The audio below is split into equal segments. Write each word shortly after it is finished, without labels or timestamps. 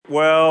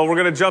Well, we're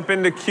going to jump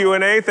into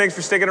Q&A. Thanks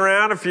for sticking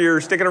around. If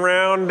you're sticking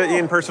around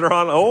in person or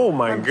on, oh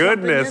my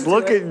goodness,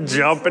 look at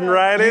jumping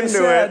right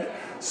into it.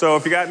 So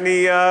if you got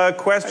any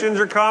questions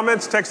or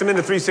comments, text them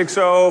into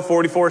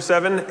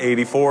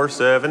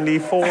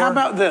 360-447-8474. How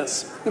about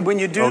this? When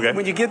you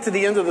get to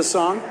the end of the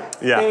song,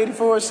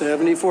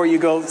 8474, you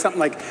go something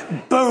like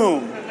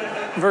boom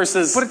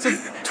versus. But it's a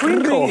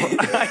twinkle.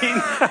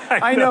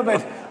 I know,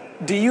 but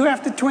do you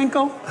have to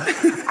twinkle?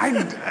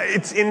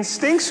 It's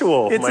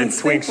instinctual. It's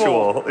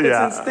instinctual.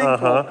 Yeah. It's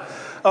instinctual.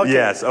 Okay.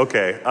 Yes.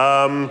 Okay.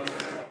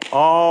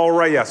 All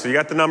right. Yeah. So you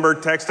got the number.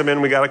 Text them in.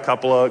 We got a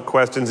couple of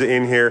questions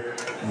in here.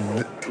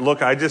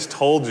 Look, I just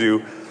told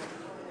you.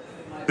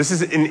 This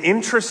is an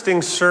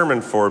interesting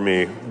sermon for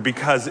me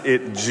because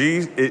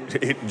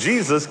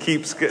Jesus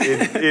keeps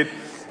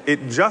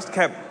it just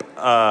kept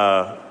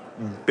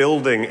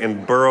building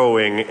and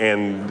burrowing,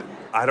 and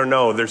I don't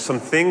know. There's some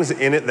things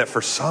in it that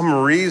for some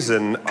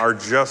reason are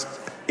just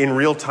in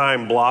real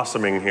time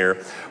blossoming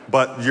here.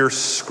 But your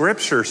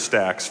scripture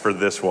stacks for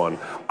this one,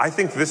 I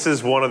think this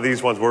is one of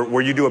these ones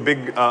where you do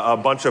a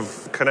bunch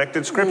of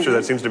connected scripture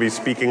that seems to be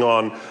speaking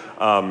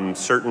on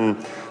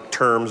certain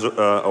terms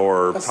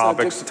or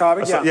topics.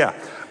 Yeah.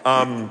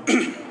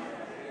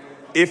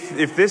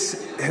 If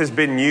this has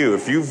been you,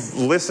 if you've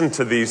listened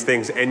to these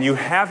things and you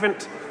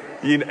haven't,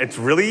 it's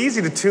really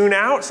easy to tune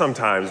out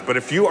sometimes, but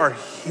if you are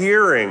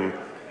hearing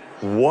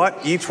what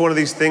each one of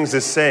these things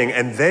is saying,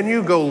 and then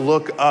you go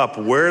look up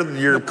where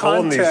you're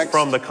pulling these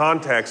from, the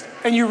context.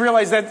 And you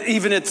realize that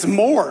even it's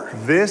more.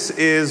 This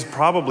is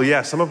probably,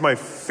 some of my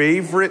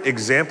favorite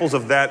examples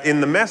of that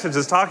in the message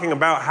is talking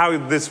about how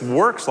this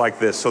works like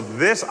this. So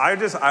this,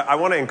 I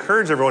want to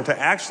encourage everyone to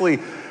actually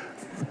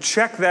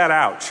check that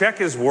out. Check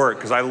his work,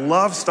 because I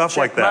love stuff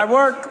like that. My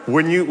work.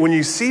 When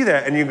you see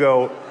that and you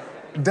go,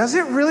 does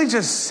it really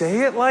just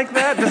say it like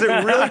that? Does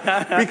it really?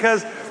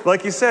 Because,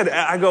 like you said,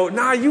 I go,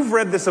 nah, you've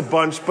read this a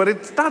bunch, but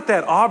it's not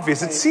that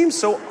obvious. It seems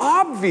so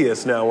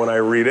obvious now when I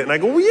read it. And I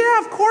go, well, yeah,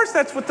 of course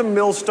that's what the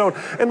millstone.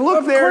 And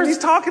look there, and he's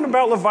talking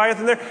about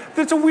Leviathan there.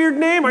 That's a weird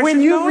name. I should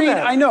know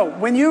that. I know.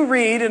 When you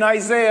read in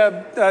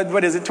Isaiah,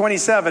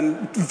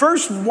 27,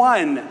 verse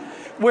 1,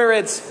 where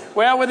it's,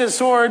 well, with his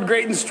sword,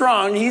 great and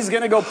strong, he's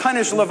going to go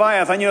punish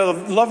Leviathan.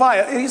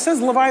 Leviathan. He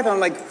says Leviathan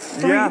like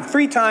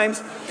three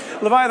times.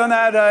 Leviathan,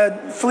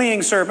 that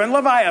fleeing serpent.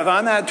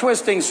 Leviathan, that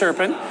twisting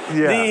serpent.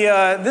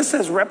 Yeah. This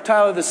says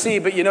reptile of the sea,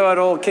 but you know what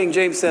old King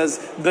James says?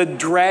 The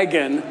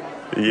dragon.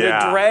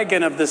 Yeah. The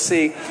dragon of the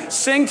sea.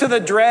 Sing to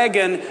the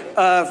dragon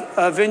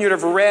a vineyard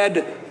of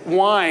red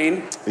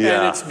wine. Yeah.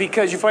 And it's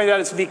because, you find out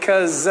it's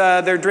because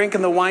they're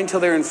drinking the wine till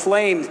they're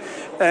inflamed,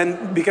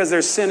 and because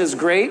their sin is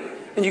great.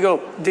 And you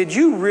go, did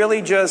you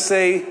really just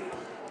say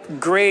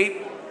great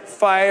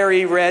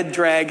fiery red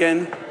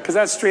dragon? Because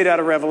that's straight out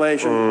of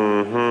Revelation.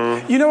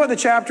 Mm-hmm. You know what the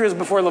chapter is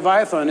before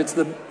Leviathan? It's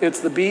the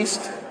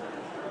beast.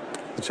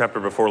 The chapter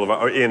before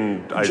Leviathan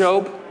in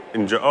Job.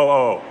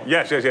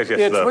 Yes.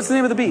 What's the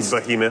name of the beast?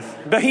 Behemoth.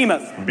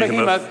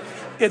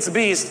 It's a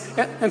beast.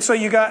 And so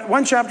you got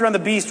one chapter on the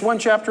beast, one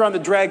chapter on the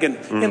dragon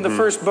in the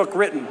first book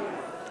written.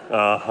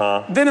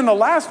 Then in the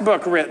last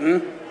book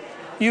written,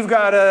 you've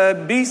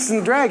got beasts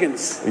and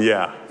dragons.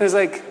 Yeah. It's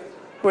like,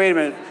 wait a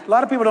minute. A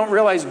lot of people don't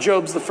realize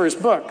Job's the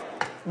first book.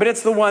 But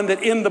it's the one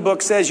that in the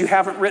book says you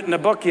haven't written a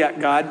book yet,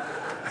 God.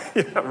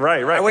 Yeah,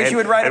 right. I wish you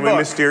would write a book. And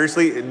we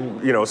mysteriously,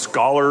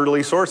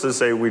 scholarly sources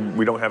say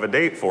we don't have a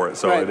date for it.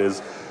 So it is.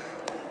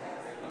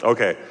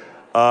 Okay.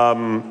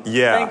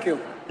 Thank you.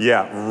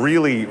 Yeah,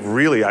 really,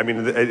 really. I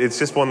mean, it's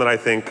just one that I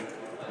think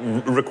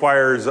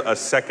requires a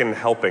second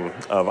helping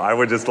of. I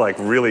would just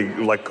really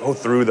go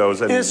through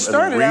those and read them. It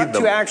started out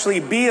to actually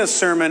be a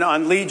sermon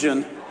on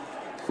Legion.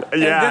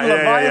 And then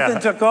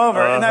Leviathan took over,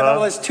 and I thought,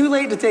 well, it's too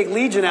late to take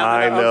Legion out.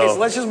 I know. Okay, so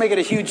let's just make it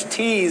a huge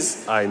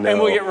tease. I know. And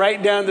we'll get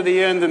right down to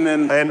the end, and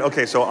then. And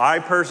okay, so I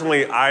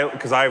personally,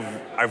 because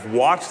I've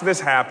watched this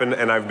happen,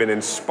 and I've been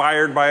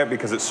inspired by it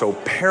because it so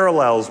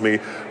parallels me.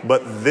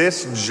 But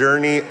this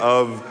journey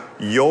of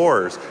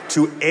yours,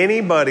 to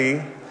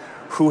anybody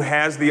who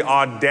has the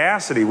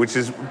audacity, which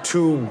is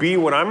to be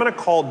what I'm going to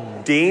call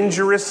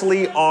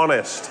dangerously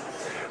honest,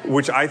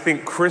 which I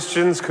think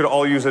Christians could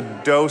all use a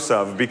dose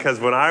of, because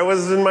when I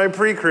was in my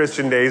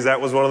pre-Christian days,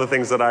 that was one of the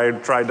things that I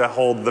tried to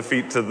hold the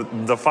feet to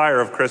the fire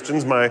of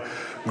Christians, my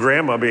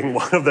grandma being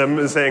one of them,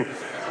 is saying,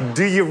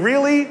 do you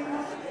really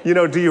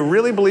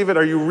believe it?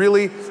 Are you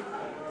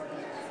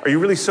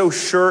really so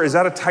sure? Is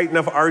that a tight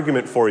enough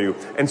argument for you?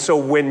 And so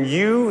when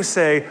you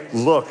say,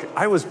 look,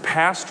 I was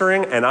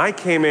pastoring and I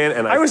came in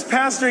and I was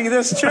pastoring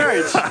this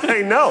church.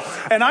 I know.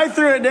 And I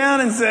threw it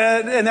down and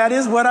said, and that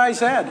is what I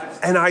said.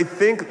 And I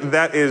think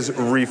that is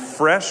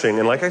refreshing.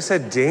 And like I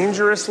said,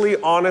 dangerously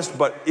honest,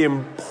 but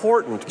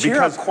important. Did you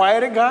hear how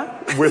quiet it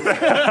got?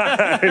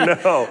 I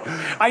know.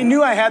 I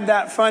knew I had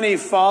that funny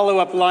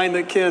follow-up line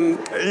that Ken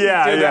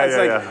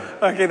did.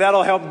 Okay,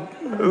 that'll help.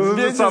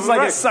 It's just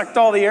like it sucked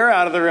all the air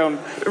out of the room.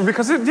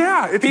 Because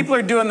people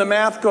are doing the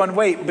math going,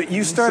 wait, but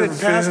you started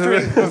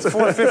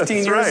pastoring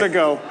 15 years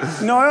ago.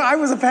 No, I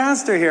was a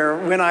pastor here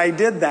when I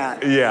did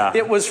that. Yeah.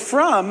 It was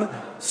from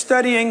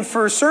studying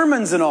for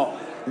sermons and all.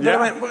 Yeah.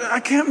 I went, I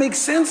can't make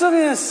sense of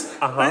this.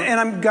 And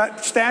I've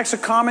got stacks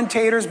of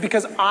commentators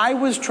because I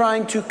was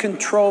trying to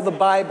control the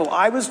Bible.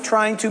 I was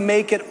trying to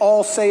make it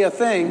all say a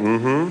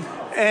thing.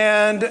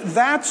 And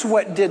that's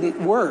what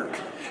didn't work.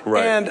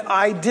 Right. And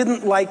I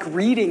didn't like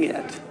reading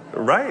it.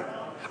 Right.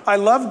 I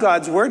love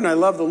God's word and I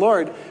love the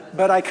Lord,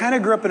 but I kind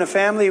of grew up in a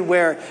family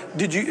where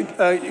did you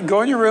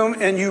go in your room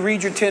and you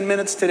read your 10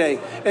 minutes today?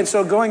 And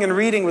so going and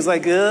reading was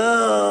like,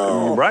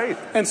 oh. Right.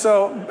 And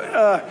so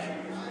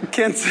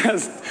Ken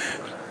says,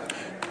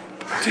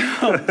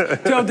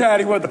 tell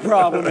Daddy what the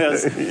problem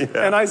is. Yeah.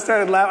 And I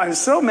started laughing. I was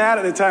so mad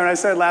at the time, and I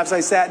started laughing. So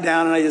I sat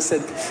down and I just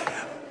said,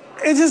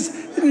 it's just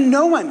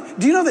no one.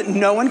 Do you know that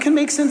no one can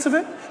make sense of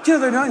it? Do you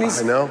know they're not? And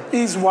I know.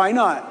 He's, why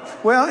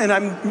not? Well, and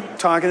I'm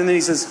talking, and then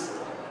he says,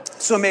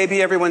 so maybe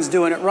everyone's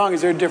doing it wrong.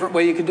 Is there a different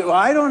way you could do it?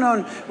 I don't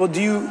know. Well,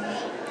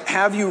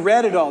 have you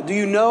read it all? Do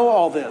you know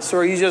all this? Or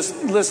are you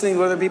just listening to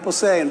what other people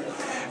say? And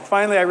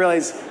finally I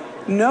realized,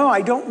 no, I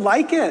don't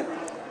like it.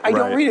 I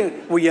don't read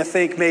it. Well, you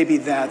think maybe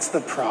that's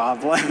the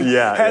problem.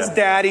 Yeah. Has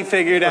Daddy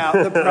figured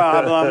out the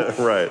problem?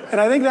 Right.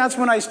 And I think that's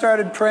when I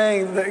started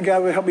praying that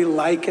God would help me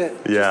like it.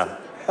 Yeah. Just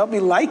help me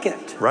like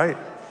it. Right.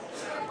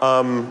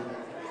 I'll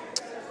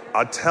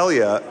tell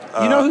you.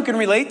 You know who can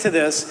relate to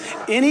this?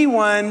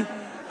 Anyone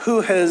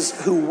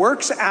who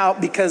works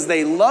out because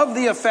they love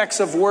the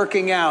effects of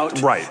working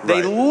out. Right.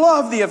 They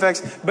love the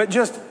effects, but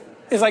just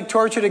it's like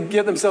torture to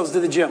get themselves to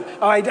the gym.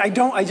 Oh, I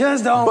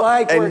just don't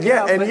like working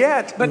out.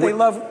 But they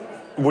love.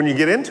 When you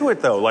get into it,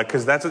 though, like,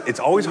 because it's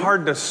always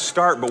hard to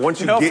start, but once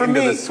you get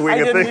into the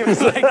swing of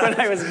things,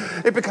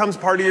 it becomes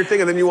part of your thing,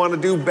 and then you want to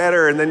do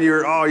better, and then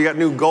you got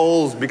new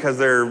goals because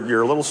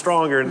you're a little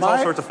stronger, and it's all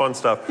sorts of fun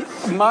stuff.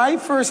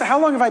 How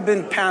long have I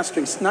been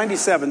pastoring?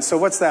 97. So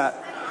what's that?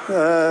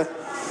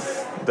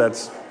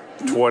 That's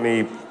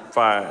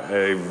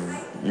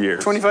 25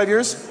 years. 25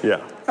 years?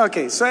 Yeah.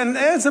 Okay, so and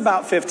it's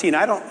about 15.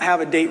 I don't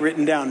have a date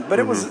written down, but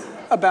it was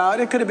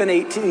it could have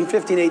been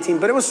 15, 18,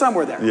 but it was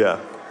somewhere there. Yeah.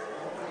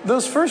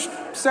 Those first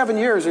 7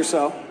 years or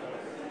so,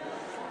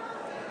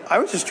 I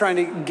was just trying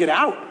to get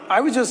out.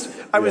 I was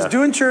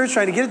doing church,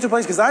 trying to get it to a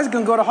place because I was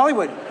going to go to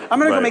Hollywood. I'm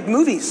going to go make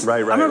movies.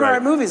 I'm going to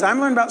write movies.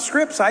 I'm learning about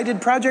scripts. I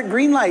did Project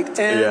Greenlight,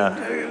 and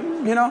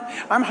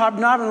I'm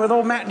hobnobbing with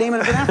old Matt Damon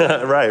at Ben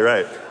Affleck.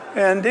 Right.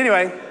 And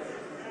anyway,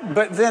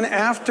 but then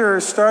after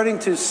starting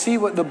to see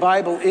what the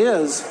Bible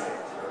is,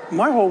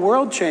 my whole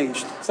world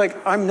changed. It's like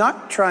I'm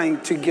not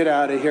trying to get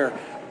out of here.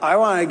 I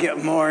want to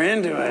get more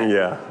into it.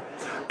 Yeah.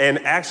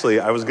 And actually,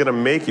 I was going to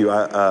make you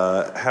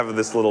have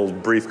this little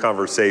brief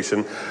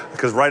conversation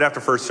because right after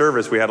first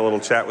service, we had a little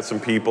chat with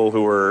some people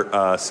who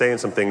were saying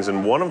some things,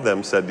 and one of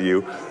them said to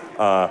you,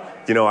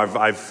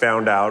 I've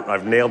found out,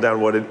 I've nailed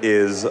down what it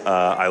is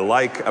I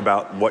like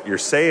about what you're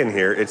saying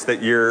here. It's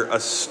that you're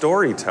a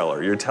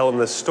storyteller. You're telling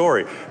this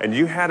story. And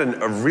you had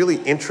a really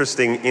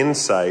interesting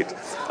insight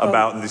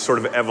about the sort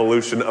of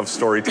evolution of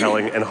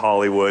storytelling and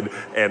Hollywood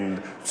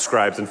and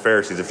scribes and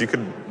Pharisees. If you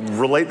could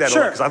relate that,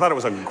 because I thought it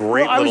was a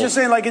great I was just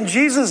saying, like in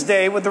Jesus'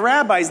 day with the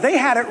rabbis, they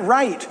had it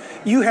right.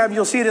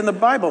 You'll see it in the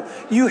Bible.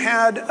 You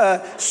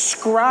had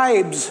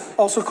scribes,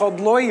 also called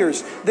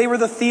lawyers. They were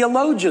the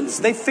theologians.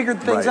 They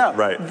figured things out.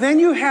 Right. Then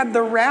you had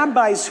the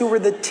rabbis who were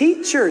the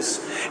teachers,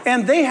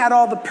 and they had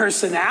all the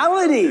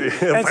personality.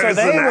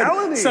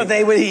 And so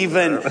they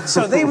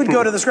would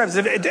go to the scribes.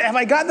 Have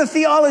I got the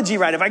theology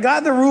right? Have I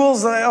got the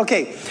rules?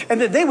 Okay.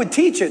 And then they would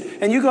teach it.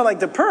 And you go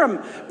like the Purim,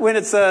 when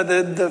it's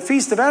the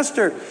Feast of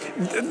Esther,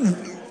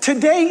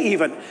 today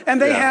even.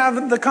 And they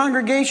have the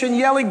congregation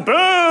yelling,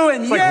 boo,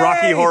 and it's like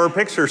Rocky Horror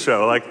Picture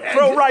Show. Like,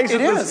 throw rice at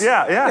this.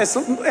 Yeah. Yes.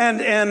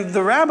 And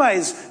the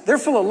rabbis, they're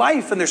full of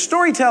life, and they're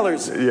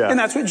storytellers. Yeah. And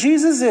that's what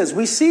Jesus is.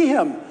 We see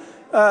him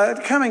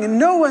coming, and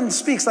no one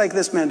speaks like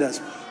this man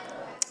does.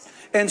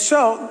 And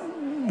so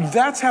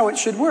that's how it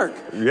should work.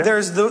 Yeah.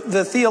 There's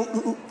the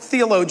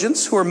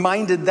theologians who are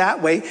minded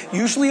that way,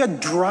 usually a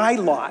dry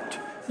lot.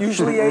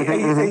 Usually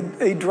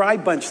a dry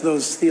bunch,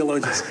 those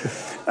theologians.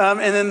 And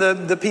then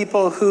the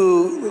people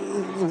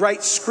who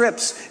write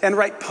scripts and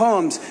write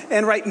poems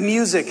and write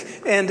music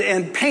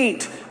and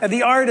paint, and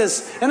the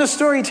artists and the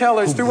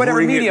storytellers through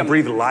whatever medium.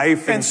 Breathe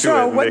life into it. And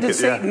so what did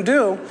Satan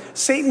do?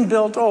 Satan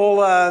built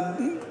old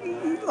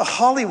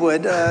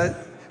Hollywood,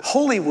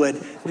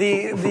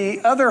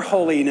 the other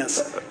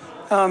holiness,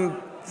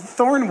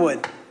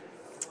 Thornwood.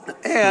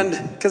 And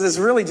because it's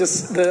really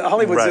just,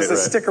 Hollywood's just a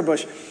sticker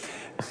bush.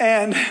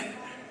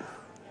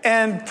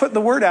 And put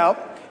the word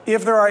out.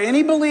 If there are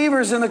any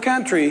believers in the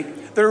country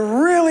that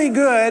are really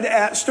good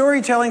at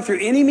storytelling through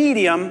any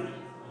medium,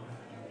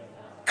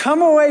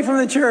 come away from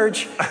the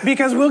church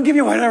because we'll give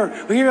you whatever.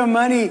 We'll give you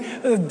money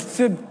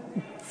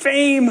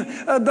fame,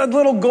 the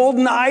little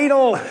golden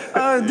idol,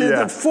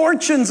 the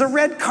fortunes, a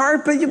red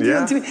carpet.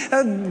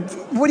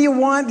 What do you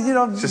want?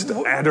 Just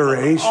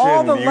adoration.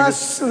 All the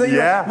lusts.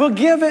 We'll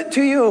give it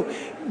to you.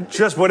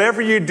 Just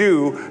whatever you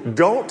do,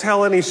 don't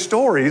tell any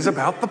stories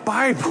about the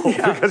Bible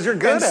because you're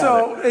good at it. And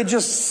so it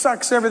just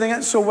sucks everything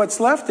in. So what's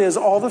left is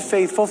all the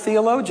faithful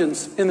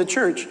theologians in the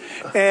church.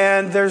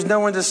 And there's no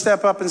one to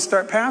step up and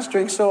start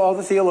pastoring, so all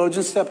the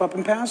theologians step up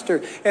and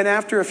pastor. And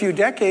after a few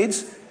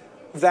decades,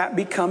 that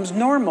becomes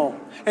normal.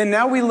 And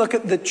now we look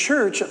at the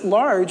church at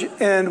large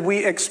and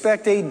we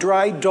expect a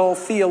dry, dull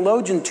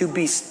theologian to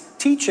be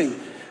teaching.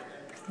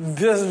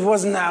 This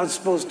wasn't how it's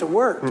supposed to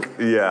work.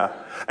 Yeah.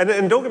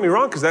 And don't get me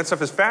wrong, because that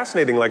stuff is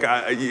fascinating. Like,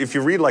 if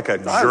you read like a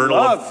journal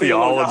of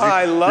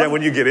theology,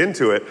 when you get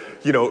into it,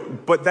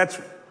 but that's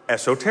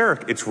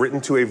esoteric. It's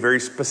written to a very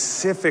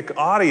specific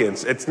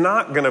audience. It's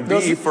not going to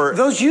be for...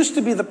 Those used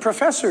to be the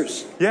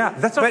professors. Yeah,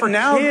 that's not for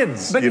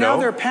kids. But now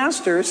they're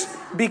pastors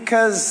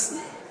because...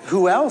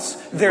 Who else?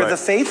 They're the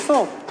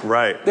faithful.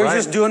 Right. They're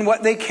just doing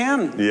what they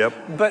can.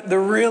 Yep. But the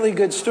really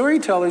good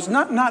storytellers,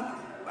 not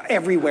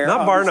everywhere.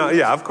 Not bar none.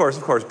 Yeah, of course.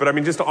 But I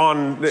mean, just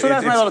on... So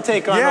that's my little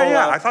take on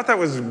I thought that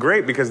was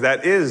great because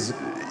that is...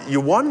 You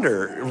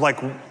wonder,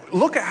 like,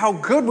 look at how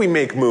good we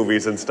make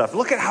movies and stuff.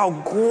 Look at how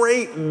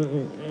great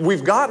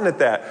we've gotten at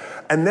that.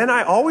 And then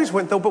I always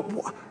went, though,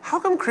 but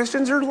how come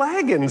Christians are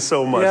lagging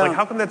so much? Yeah. Like,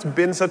 how come that's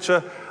been such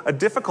a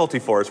difficulty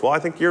for us? Well, I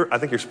think you're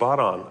spot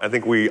on. I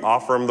think we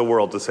offer them the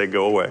world to say,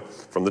 go away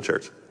from the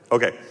church.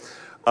 Okay.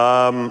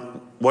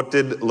 What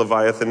did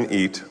Leviathan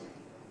eat?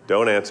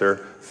 Don't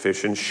answer.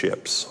 Fish and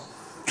ships.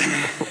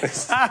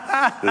 This is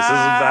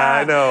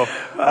I know.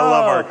 I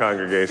love our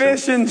congregation.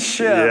 Fish and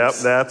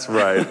ships. Yep, that's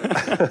right.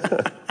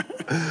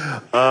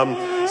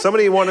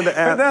 Somebody wanted to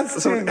ask. But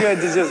that's too good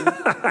to just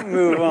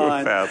move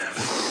on.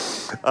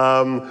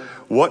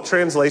 What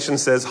translation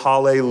says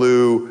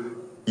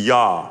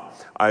hallelujah?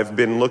 I've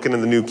been looking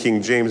in the New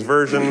King James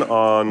Version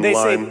online. They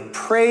say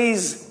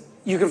praise.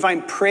 You can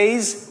find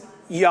praise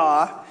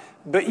Yah,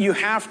 but you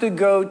have to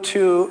go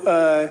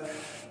to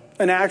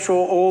an actual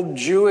old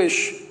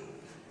Jewish.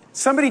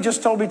 Somebody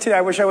just told me today,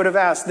 I wish I would have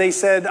asked. They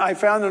said, I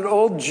found an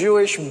old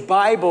Jewish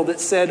Bible that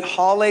said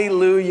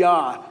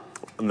hallelujah.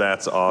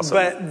 That's awesome.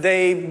 But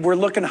they were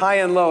looking high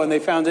and low, and they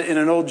found it in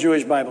an old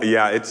Jewish Bible.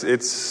 Yeah,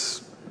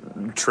 it's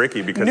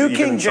tricky because New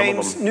King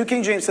James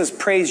says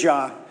praise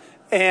Yah.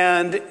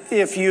 And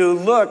if you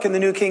look in the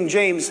New King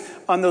James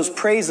on those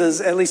praises,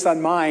 at least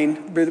on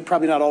mine, they're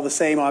probably not all the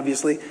same,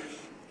 obviously,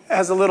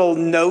 has a little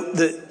note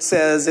that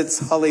says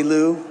it's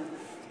hallelujah.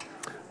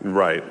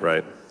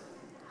 Right.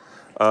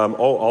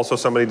 Also,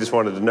 somebody just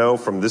wanted to know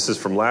this is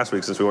from last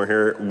week since we weren't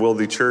here. Will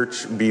the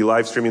church be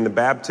live streaming the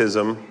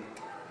baptism?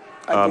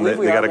 They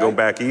got to go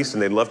back east,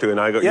 and they'd love to.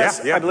 And I go,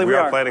 yes, yeah, I believe we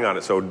are planning on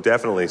it. So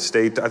definitely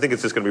stay. I think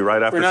it's just going to be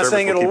right after service. We're not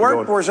saying it'll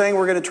work. We're saying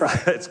we're going to try.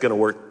 It's going to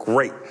work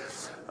great.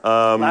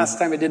 Last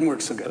time it didn't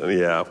work so good.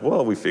 Yeah,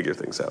 well, we figure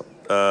things out.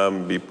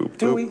 Beep, boop, boop.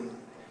 Do we?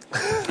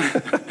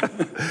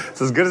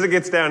 It's as good as it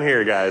gets down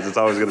here, guys. It's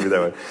always going to be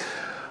that way.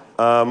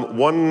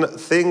 One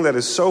thing that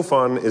is so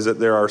fun is that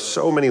there are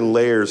so many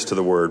layers to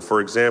the word. For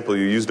example,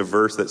 you used a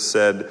verse that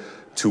said,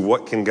 to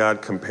what can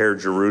God compare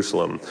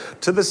Jerusalem?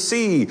 To the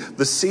sea.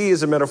 The sea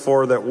is a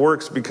metaphor that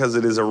works because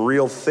it is a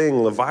real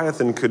thing.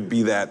 Leviathan could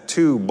be that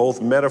too,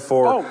 both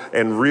metaphor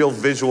and real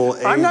visual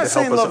aid to help us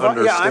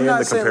understand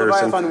the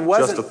comparison.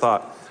 Just a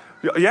thought.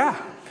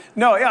 Yeah.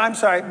 No, I'm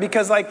sorry,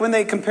 because like when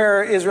they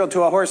compare Israel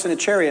to a horse and a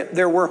chariot,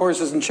 there were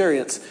horses and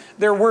chariots.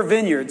 There were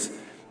vineyards.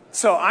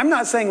 So I'm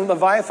not saying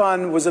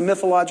Leviathan was a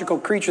mythological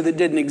creature that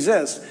didn't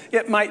exist.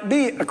 It might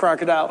be a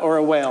crocodile or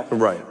a whale.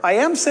 Right. I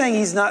am saying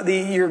he's not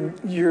you're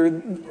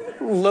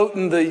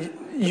loading the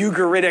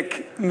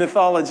Ugaritic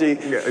mythology.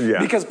 Yeah.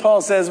 Because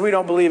Paul says we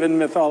don't believe in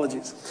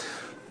mythologies.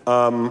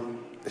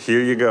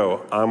 Here you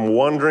go. I'm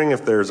wondering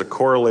if there's a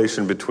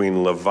correlation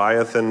between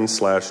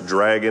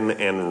Leviathan/dragon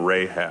and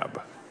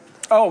Rahab.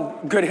 Oh,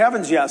 good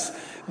heavens, yes.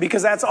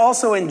 Because that's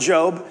also in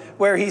Job,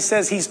 where he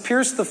says he's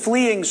pierced the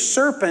fleeing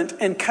serpent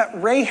and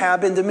cut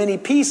Rahab into many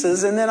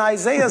pieces. And then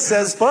Isaiah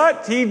says...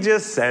 But he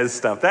just says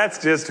stuff.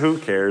 That's just, who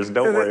cares?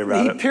 Don't worry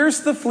about it. He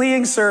pierced the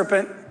fleeing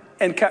serpent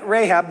and cut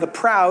Rahab, the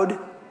proud,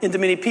 into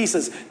many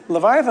pieces.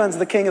 Leviathan's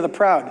the king of the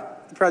proud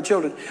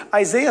children.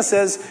 Isaiah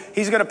says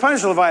he's going to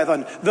punish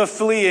Leviathan, the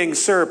fleeing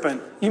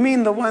serpent. You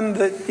mean the one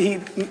that he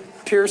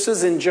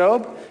pierces in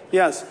Job?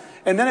 Yes.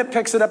 And then it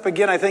picks it up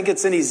again. I think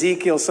it's in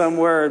Ezekiel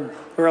somewhere,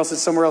 or else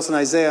it's somewhere else in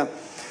Isaiah,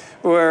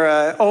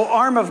 where, O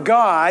arm of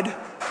God,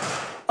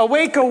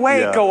 awake,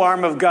 O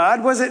arm of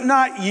God. Was it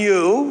not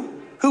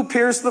you who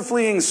pierced the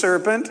fleeing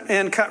serpent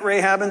and cut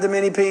Rahab into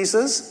many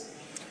pieces?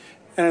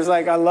 And it's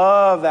like, I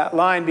love that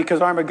line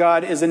because arm of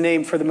God is a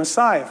name for the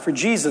Messiah, for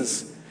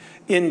Jesus.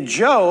 In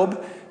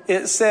Job,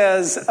 it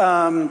says,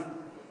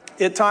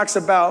 it talks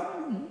about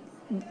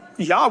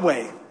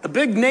Yahweh, a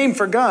big name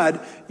for God,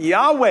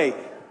 Yahweh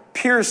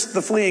pierced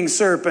the fleeing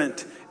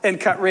serpent and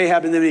cut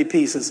Rahab into many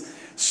pieces.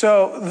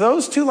 So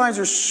those two lines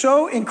are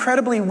so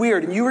incredibly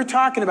weird. And you were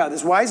talking about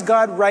this. Why is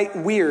God write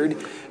weird?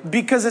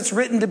 Because it's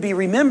written to be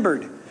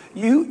remembered.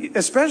 You,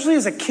 especially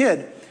as a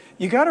kid,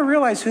 you got to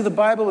realize who the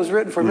Bible was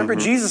written for. Remember,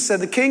 Jesus said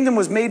the kingdom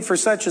was made for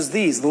such as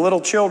these, the little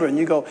children.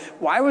 You go,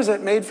 why was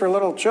it made for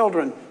little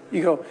children?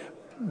 You go,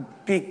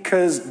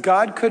 because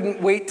God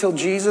couldn't wait till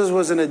Jesus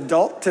was an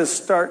adult to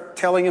start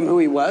telling him who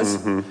he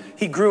was.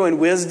 He grew in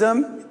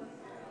wisdom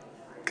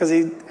because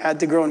he had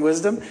to grow in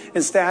wisdom,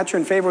 in stature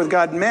and favor with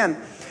God and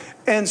men.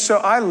 And so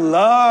I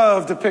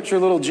love to picture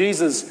little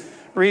Jesus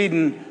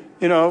reading,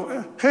 you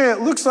know, hey,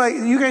 it looks like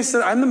you guys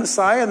said I'm the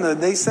Messiah,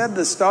 and they said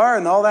the star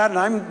and all that, and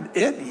I'm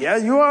it. Yeah,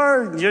 you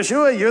are,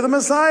 Yeshua, you're the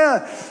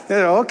Messiah.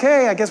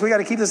 Okay, I guess we got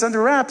to keep this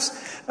under wraps.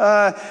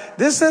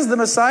 This says the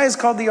Messiah is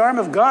called the arm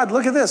of God.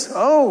 Look at this.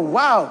 Oh,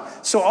 wow.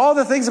 So all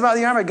the things about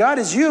the arm of God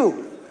is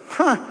you.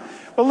 Huh.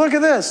 Well, look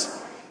at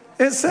this.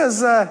 It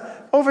says,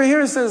 over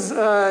here it says,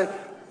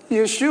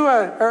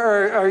 Yeshua,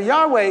 or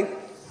Yahweh,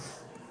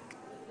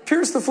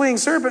 pierced the fleeing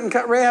serpent and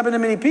cut Rahab into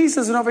many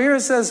pieces. And over here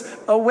it says,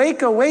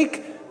 awake,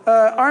 awake,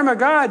 arm of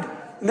God.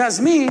 And that's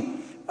me.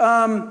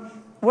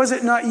 Was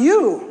it not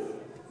you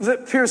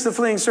that pierced the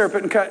fleeing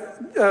serpent and cut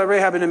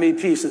Rahab into many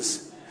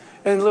pieces?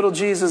 And little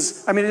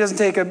Jesus, I mean, it doesn't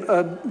take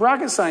a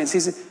rocket science. He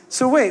said,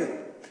 so wait.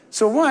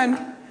 So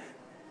one,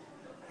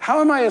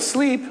 how am I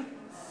asleep?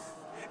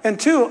 And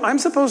two, I'm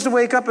supposed to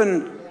wake up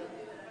and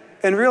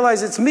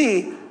realize it's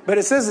me, but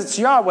it says it's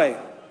Yahweh.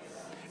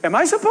 Am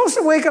I supposed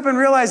to wake up and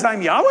realize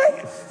I'm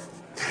Yahweh?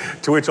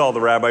 To which all the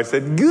rabbis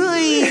said, "Good,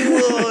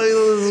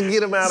 let's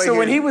get him out of here." So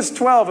when he was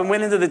 12 and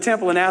went into the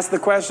temple and asked the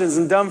questions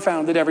and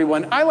dumbfounded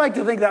everyone, I like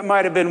to think that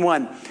might have been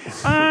one.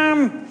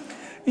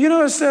 You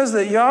know, it says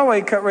that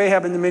Yahweh cut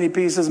Rahab into many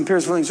pieces and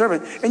pierced the fleeing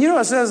serpent. And you know,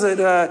 it says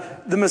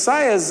that the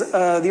Messiah is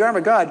the arm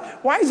of God.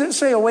 Why does it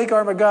say, awake,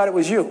 arm of God, it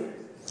was you?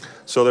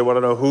 So they want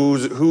to know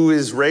who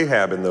is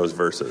Rahab in those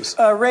verses.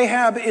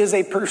 Rahab is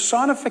a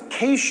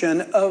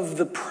personification of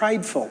the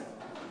prideful.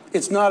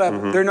 It's not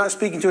they're not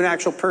speaking to an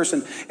actual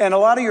person. And a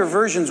lot of your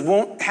versions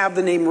won't have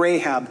the name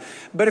Rahab.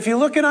 But if you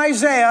look in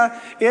Isaiah,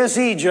 it's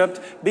Egypt,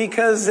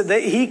 because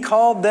he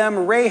called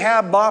them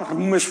Rahab bar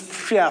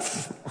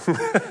Meshef.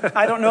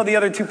 I don't know the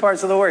other two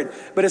parts of the word,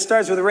 but it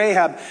starts with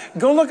Rahab.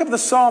 Go look up the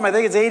Psalm, I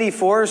think it's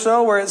 84 or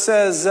so, where it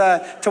says,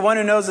 to one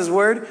who knows his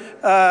word,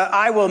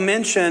 I will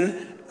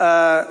mention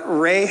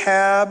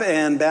Rahab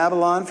and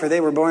Babylon, for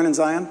they were born in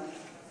Zion.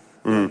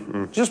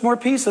 Just more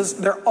pieces.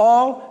 They're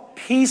all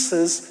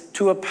pieces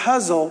to a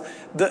puzzle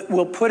that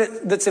will put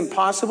it, that's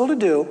impossible to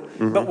do,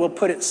 but will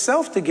put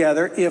itself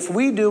together if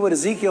we do what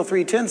Ezekiel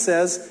 3:10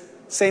 says.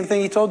 Same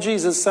thing he told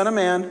Jesus, Son of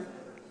man,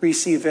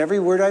 receive every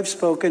word I've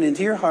spoken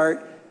into your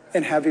heart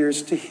and have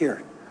ears to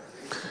hear.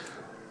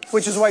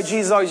 Which is why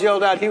Jesus always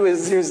yelled out, he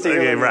was ears to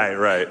hear. Okay,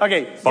 right.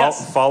 Okay,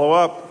 yes. Follow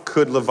up.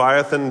 Could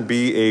Leviathan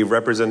be a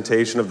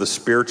representation of the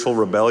spiritual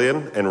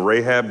rebellion and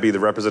Rahab be the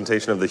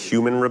representation of the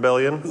human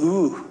rebellion?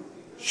 Ooh,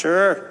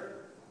 sure.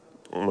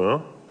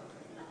 Well,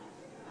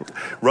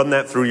 run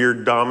that through your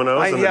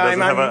dominoes, and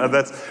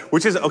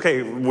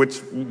which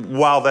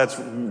while that's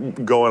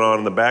going on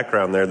in the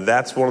background there,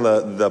 that's one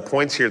of the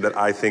points here that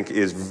I think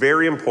is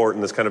very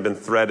important. That's kind of been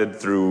threaded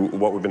through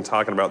what we've been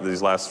talking about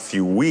these last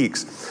few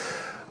weeks.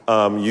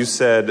 You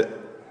said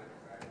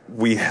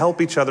we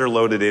help each other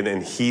load it in,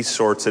 and he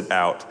sorts it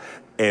out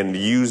and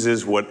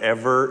uses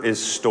whatever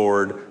is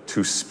stored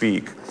to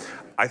speak.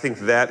 I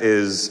think that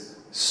is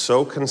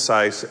so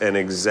concise and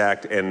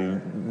exact,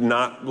 and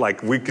not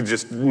like we could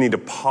just need to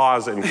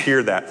pause and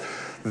hear that's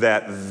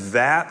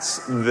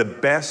the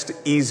best,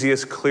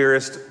 easiest,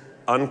 clearest,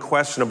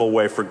 unquestionable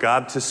way for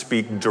God to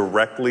speak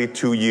directly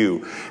to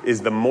you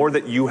is the more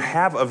that you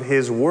have of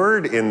his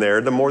word in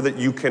there, the more that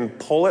you can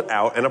pull it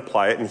out and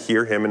apply it and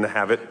hear him and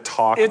have it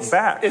talk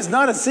back. It's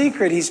not a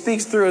secret. He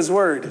speaks through his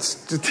word. It's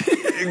so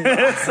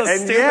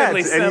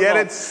stupidly simple.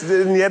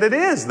 And yet it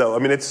is, though. I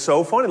mean, it's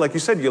so funny. Like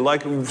you said,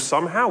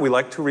 somehow we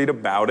like to read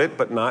about it,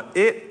 but not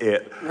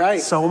it.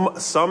 Right.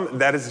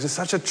 That is just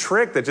such a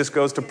trick that just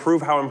goes to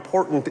prove how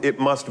important it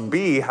must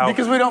be.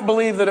 Because we don't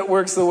believe that it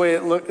works the way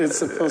it's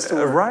supposed to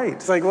work. Right.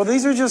 It's like, well,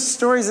 these are just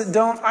stories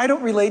I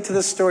don't relate to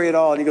this story at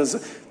all. And he goes,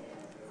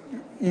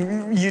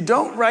 you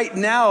don't right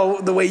now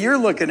the way you're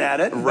looking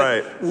at it.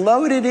 Right.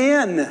 Load it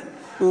in.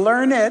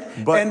 Learn it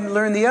and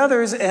learn the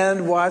others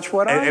and watch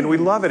what I do. And we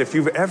love it.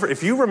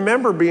 If you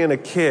remember being a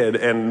kid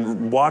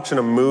and watching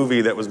a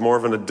movie that was more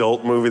of an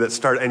adult movie that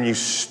started, and you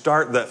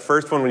start that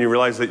first one when you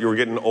realized that you were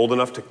getting old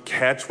enough to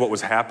catch what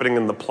was happening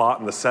in the plot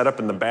and the setup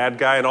and the bad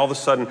guy, and all of a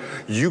sudden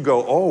you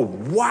go, oh,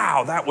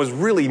 wow, that was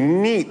really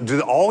neat.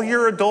 Do all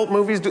your adult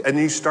movies do? And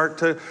you start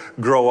to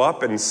grow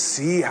up and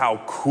see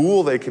how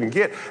cool they can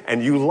get.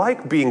 And you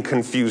like being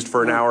confused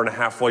for an hour and a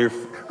half while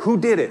who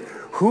did it?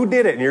 Who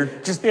did it? And you're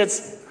just...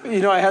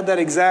 I had that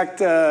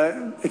exact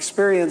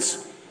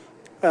experience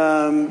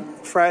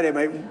Friday.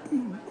 My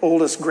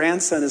oldest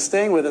grandson is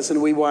staying with us,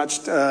 and we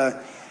watched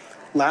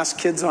Last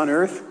Kids on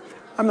Earth.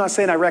 I'm not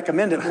saying I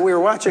recommend it, but we were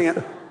watching it.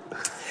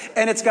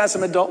 And it's got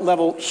some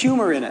adult-level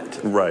humor in it.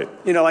 Right.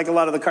 Like a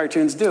lot of the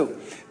cartoons do.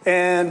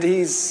 And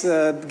he's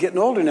getting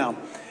older now.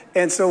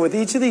 And so with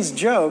each of these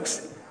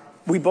jokes,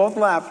 we both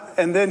laughed,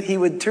 and then he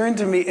would turn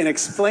to me and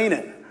explain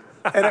it.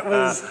 And it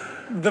was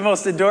The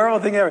most adorable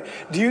thing ever.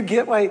 Do you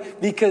get why?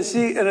 Because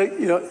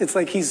it's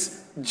like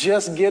he's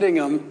just getting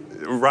them.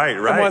 Right.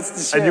 And wants to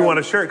share. And you want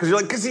to share it because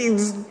you're like,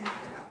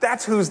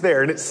 that's who's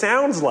there. And it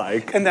sounds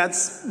like. And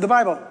that's the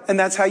Bible. And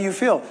that's how you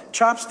feel.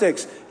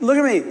 Chopsticks. Look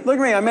at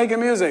me. I'm making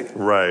music.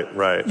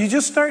 Right. You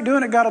just start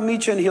doing it. God will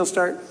meet you and he'll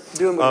start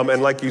doing it.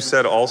 And like you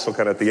said also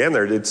kind of at the end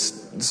there,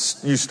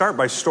 you start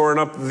by storing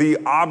up the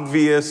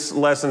obvious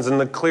lessons and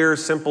the clear,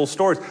 simple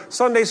stories.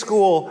 Sunday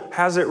school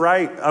has it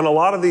right on a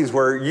lot of these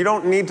where you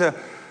don't need to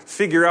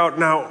figure out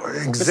now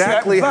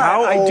exactly how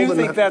old. I do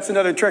think that's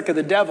another trick of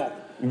the devil.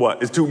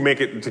 What? Is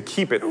to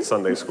keep it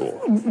Sunday school.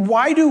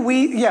 Why do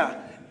we,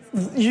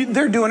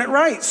 they're doing it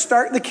right.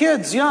 Start the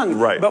kids young.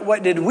 Right. But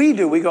what did we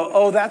do? We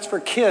go, that's for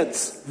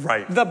kids.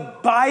 Right. The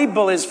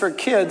Bible is for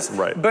kids.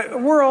 Right.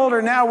 But we're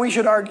older now. We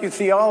should argue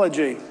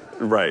theology.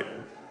 Right.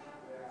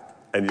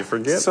 And you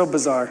forget. So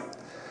bizarre.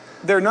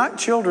 They're not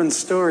children's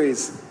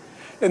stories.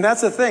 And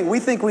that's the thing. We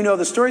think we know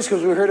the stories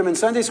because we heard them in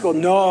Sunday school.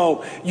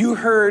 No, you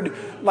heard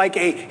like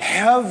a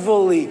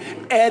heavily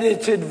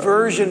edited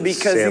version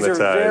because these are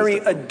very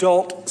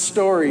adult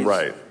stories.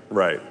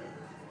 Right.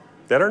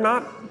 That are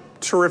not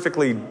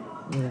terrifically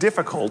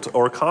difficult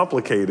or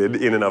complicated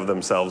in and of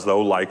themselves, though,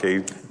 like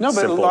a No,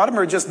 but a lot of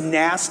them are just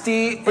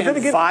nasty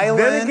and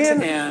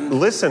violent.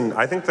 Listen,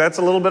 I think that's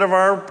a little bit of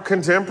our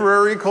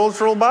contemporary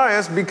cultural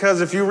bias because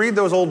if you read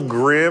those old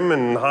Grimm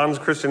and Hans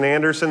Christian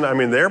Andersen, I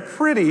mean, they're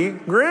pretty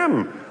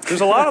grim.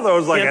 There's a lot of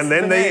those, like, and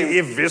then they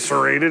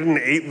eviscerated and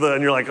ate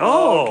and you're like,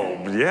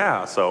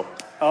 yeah, so.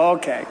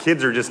 Okay.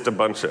 Kids are just a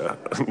bunch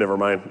of, never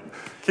mind.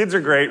 Kids are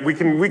great. We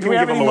can give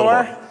them a little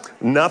more.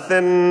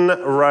 Nothing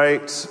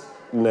right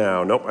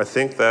now. Nope, I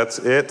think that's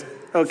it.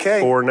 Okay.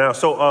 For now.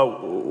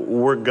 So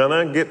we're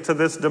gonna get to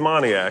this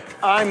demoniac.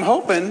 I'm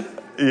hoping.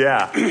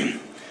 Yeah.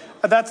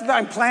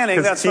 I'm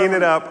planning. That's teeing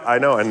it up. I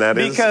know, and that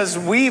is because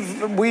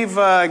we've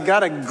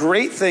got a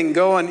great thing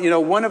going. I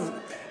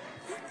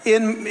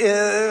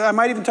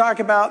might even talk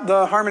about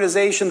the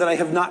harmonization that I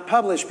have not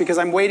published because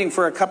I'm waiting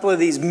for a couple of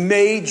these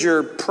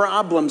major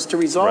problems to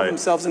resolve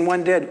themselves, and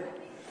one did.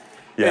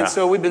 Yeah. And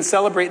so we've been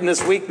celebrating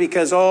this week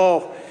because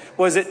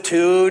was it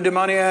 2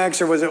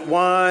 demoniacs or was it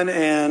 1?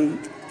 And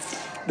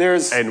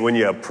when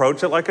you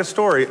approach it like a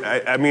story,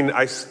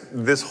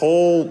 this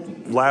whole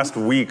last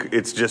week,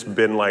 it's just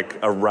been like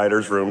a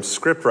writer's room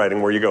script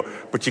writing where you go,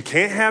 but you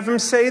can't have him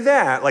say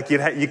that. Like you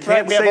can't say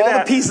that. We have all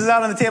the pieces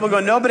out on the table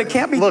going, no, but it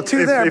can't be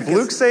two there. If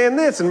Luke's saying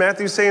this and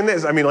Matthew's saying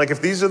this,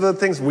 if these are the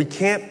things, we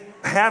can't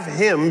have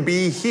him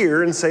be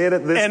here and say it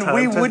at this time. And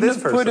we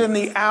wouldn't have put in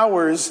the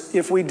hours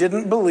if we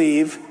didn't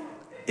believe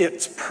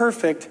it's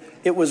perfect.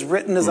 It was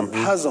written as a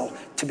puzzle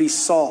to be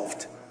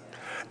solved.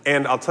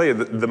 And I'll tell you,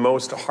 the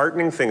most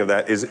heartening thing of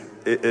that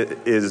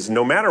is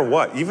no matter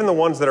what, even the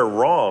ones that are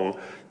wrong,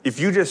 if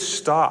you just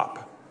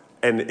stop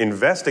and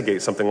investigate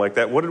something like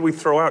that, what did we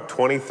throw out?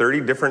 20,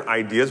 30 different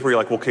ideas where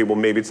you're like, okay, well,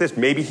 maybe it's this.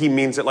 Maybe he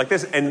means it like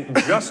this. And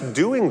just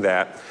doing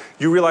that,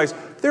 you realize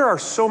there are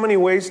so many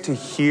ways to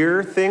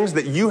hear things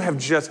that you have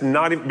just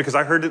not even, because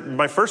I heard it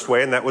my first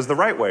way and that was the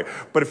right way.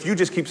 But if you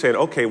just keep saying,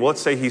 okay, well,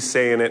 let's say he's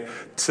saying it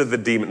to the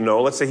demon.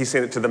 No, let's say he's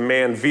saying it to the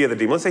man via the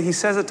demon. Let's say he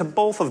says it to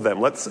both of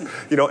them.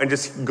 And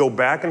just go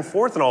back and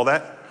forth and all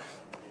that.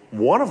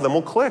 One of them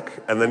will click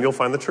and then you'll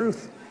find the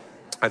truth.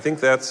 I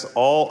think that's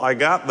all I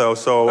got, though.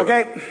 So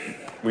okay,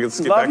 let's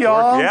get back to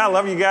work. Yeah,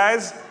 love you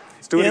guys.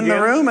 Let's do it again. In the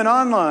room and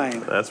online.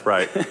 That's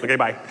right. Okay,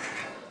 bye.